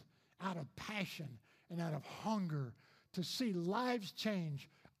friend, out of passion and out of hunger to see lives change,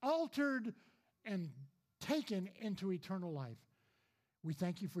 altered and taken into eternal life. We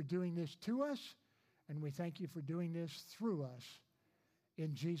thank you for doing this to us, and we thank you for doing this through us.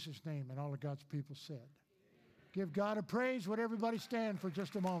 In Jesus' name, and all of God's people said. Give God a praise. Would everybody stand for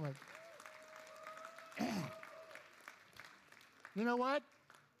just a moment? You know what?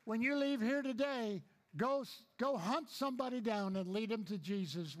 When you leave here today, go hunt somebody down and lead them to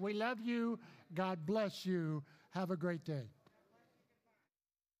Jesus. We love you. God bless you. Have a great day.